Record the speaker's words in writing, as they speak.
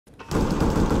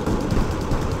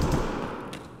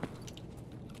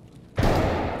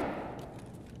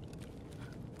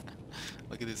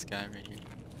Look at this guy right here.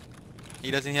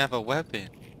 He doesn't have a weapon.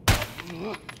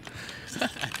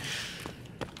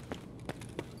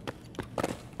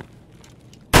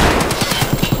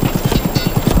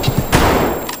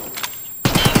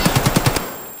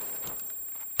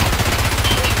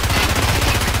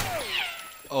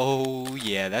 Oh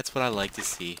yeah, that's what I like to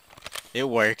see. It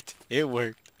worked. It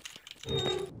worked.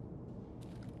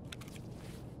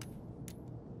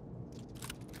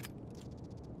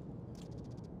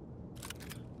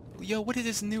 Yo, what is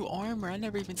this new armor? I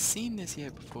never even seen this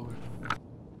yet before.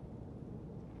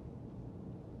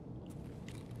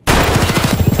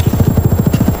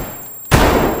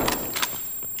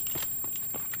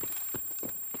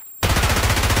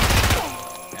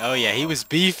 Oh yeah, he was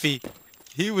beefy.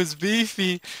 He was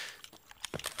beefy.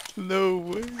 No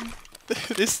way.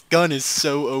 This gun is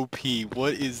so OP.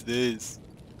 What is this?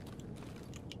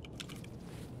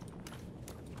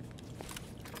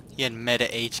 He had meta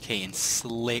HK and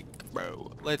slick,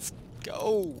 bro. Let's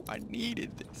go. I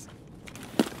needed this.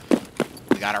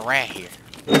 We got a rat here.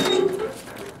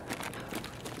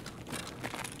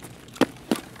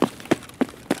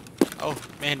 Oh,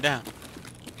 man down.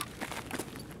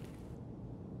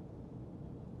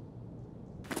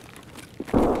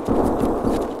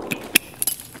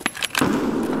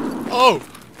 Oh!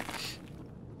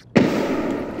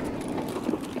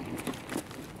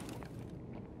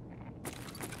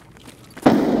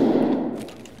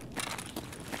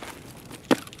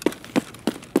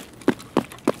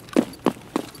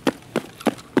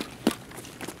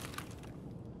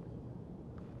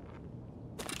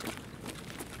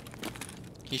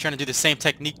 He's trying to do the same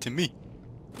technique to me.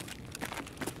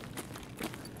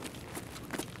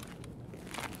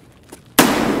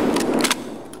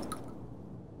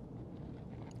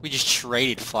 We just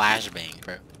traded flashbang,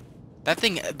 bro. That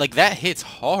thing, like, that hits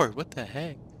hard. What the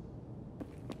heck?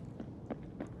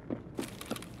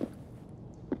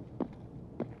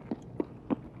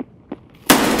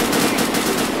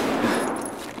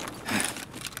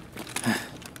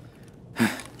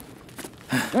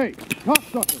 Hey,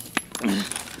 cocksucker!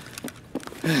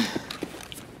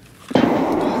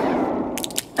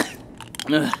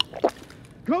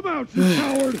 Come out, you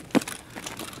coward!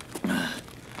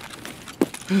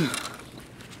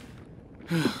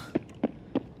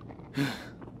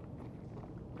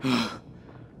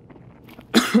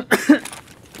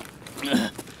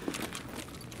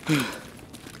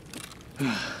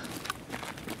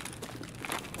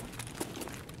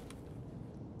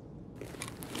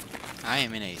 I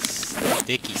am in a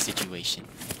sticky situation.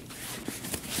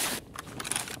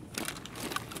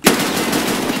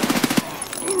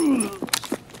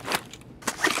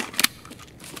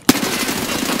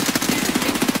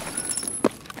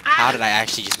 How did I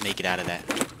actually just make it out of that?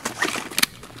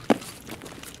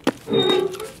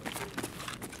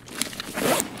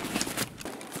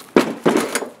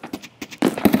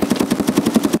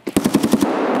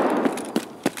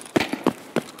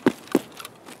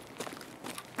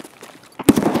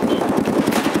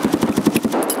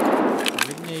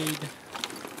 Grenade.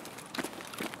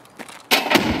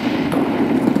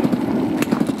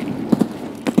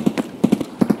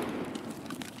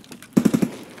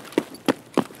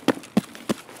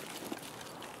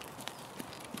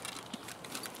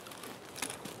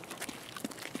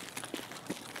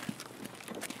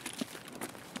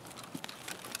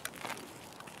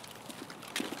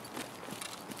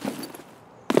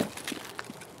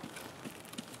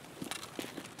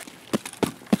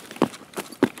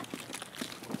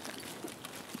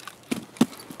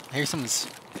 I hear someone's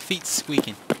feet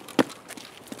squeaking.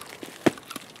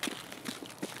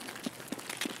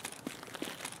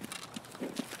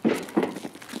 I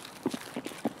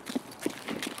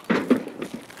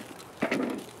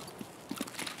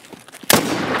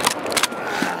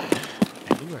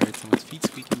knew I heard someone's feet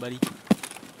squeaking, buddy.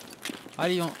 Why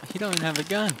do you don't? He don't even have a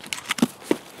gun.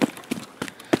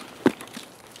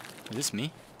 Is this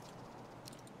me?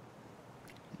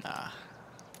 Nah.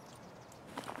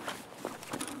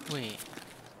 Wait.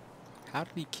 How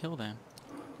did he kill them?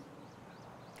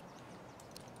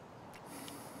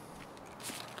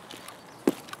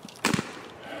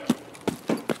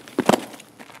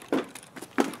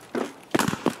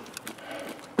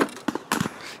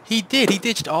 He did. He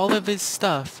ditched all of his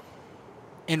stuff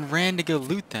and ran to go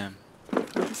loot them.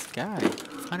 This guy.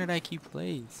 100 IQ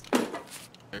plays.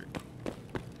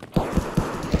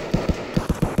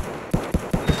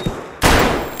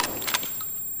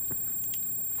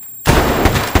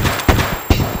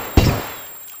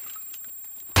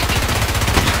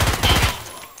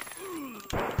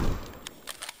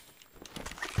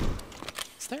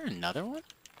 Is there another one?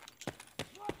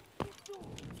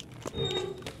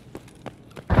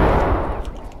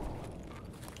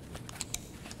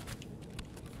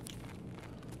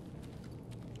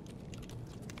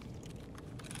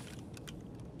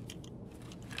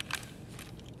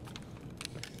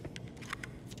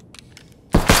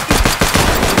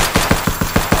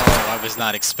 was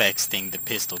not expecting the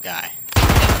pistol guy.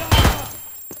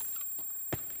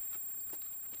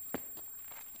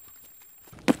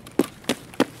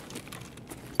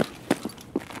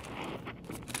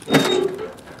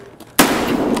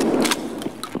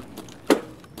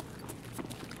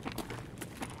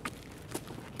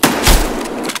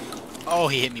 Oh,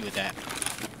 he hit me with that.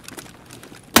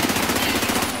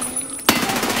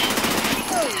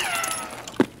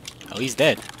 Oh, he's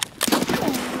dead.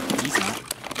 He's not.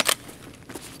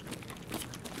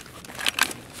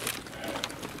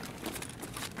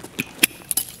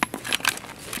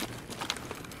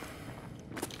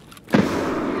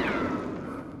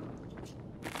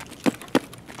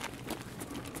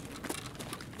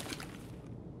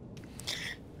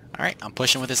 Alright, I'm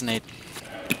pushing with this nade.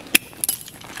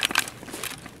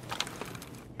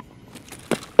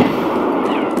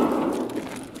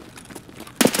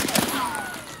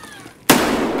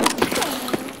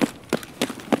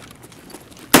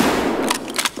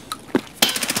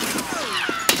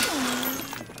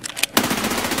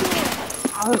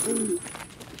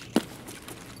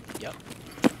 Yep.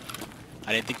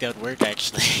 I didn't think that would work,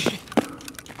 actually.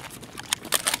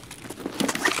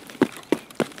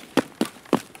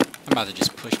 I'm about to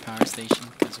just push power station,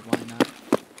 because why not?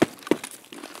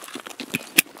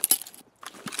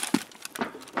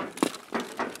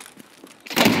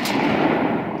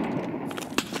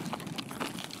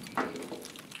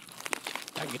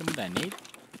 Did I get him with that nade?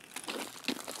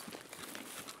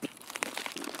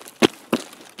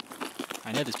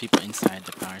 I know there's people inside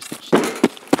the power station.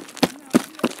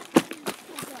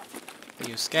 Hey,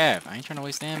 yo, Scav, I ain't trying to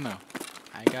waste ammo.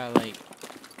 I got like...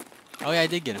 Oh yeah, I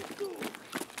did get him.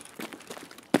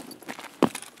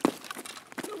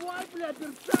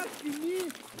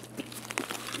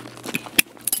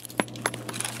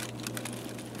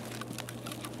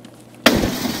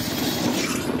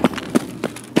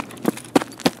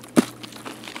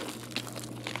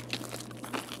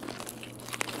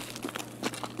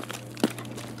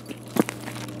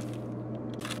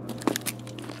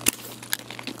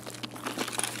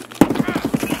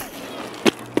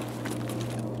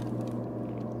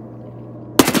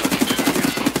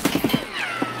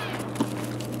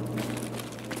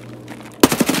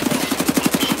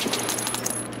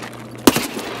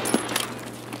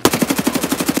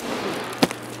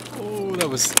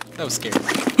 That was scary.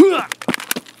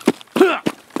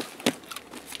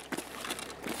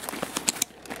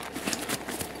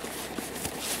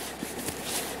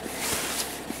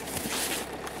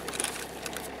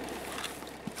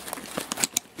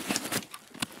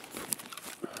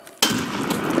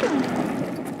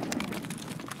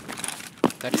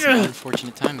 That is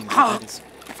unfortunate timing. That is.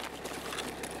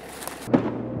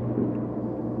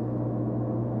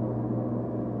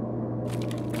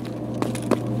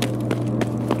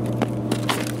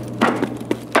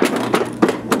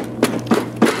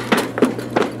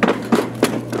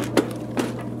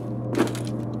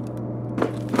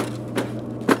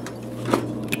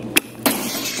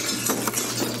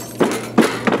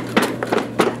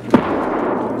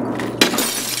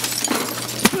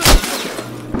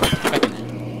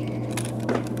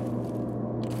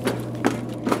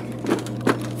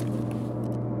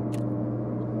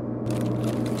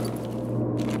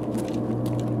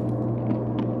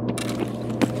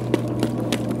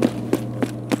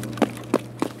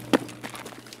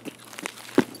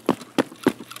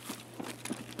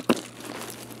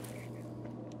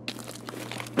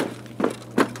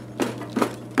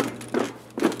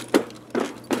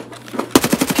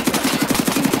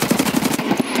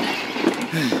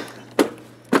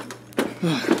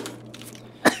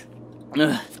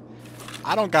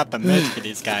 I don't got the meds for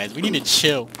these guys. We need to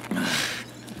chill.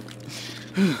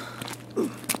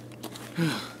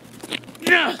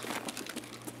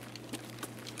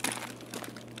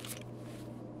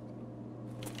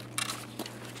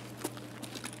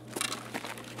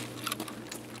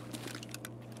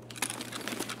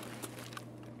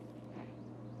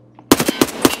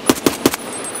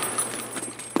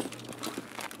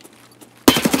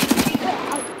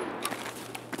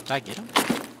 Did I get him?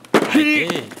 I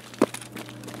did.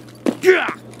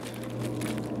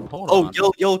 Hold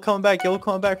on. Yellow coming back,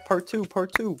 part two.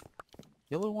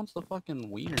 Yellow wants the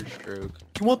fucking wiener stroke.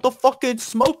 You want the fucking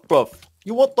smoke, bruv.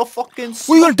 You want the fucking smoke,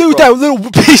 What are you gonna do with that little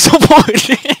piece of wood?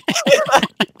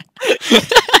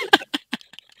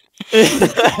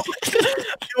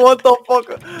 You want the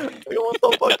fucking...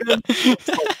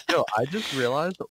 Yo, I just realized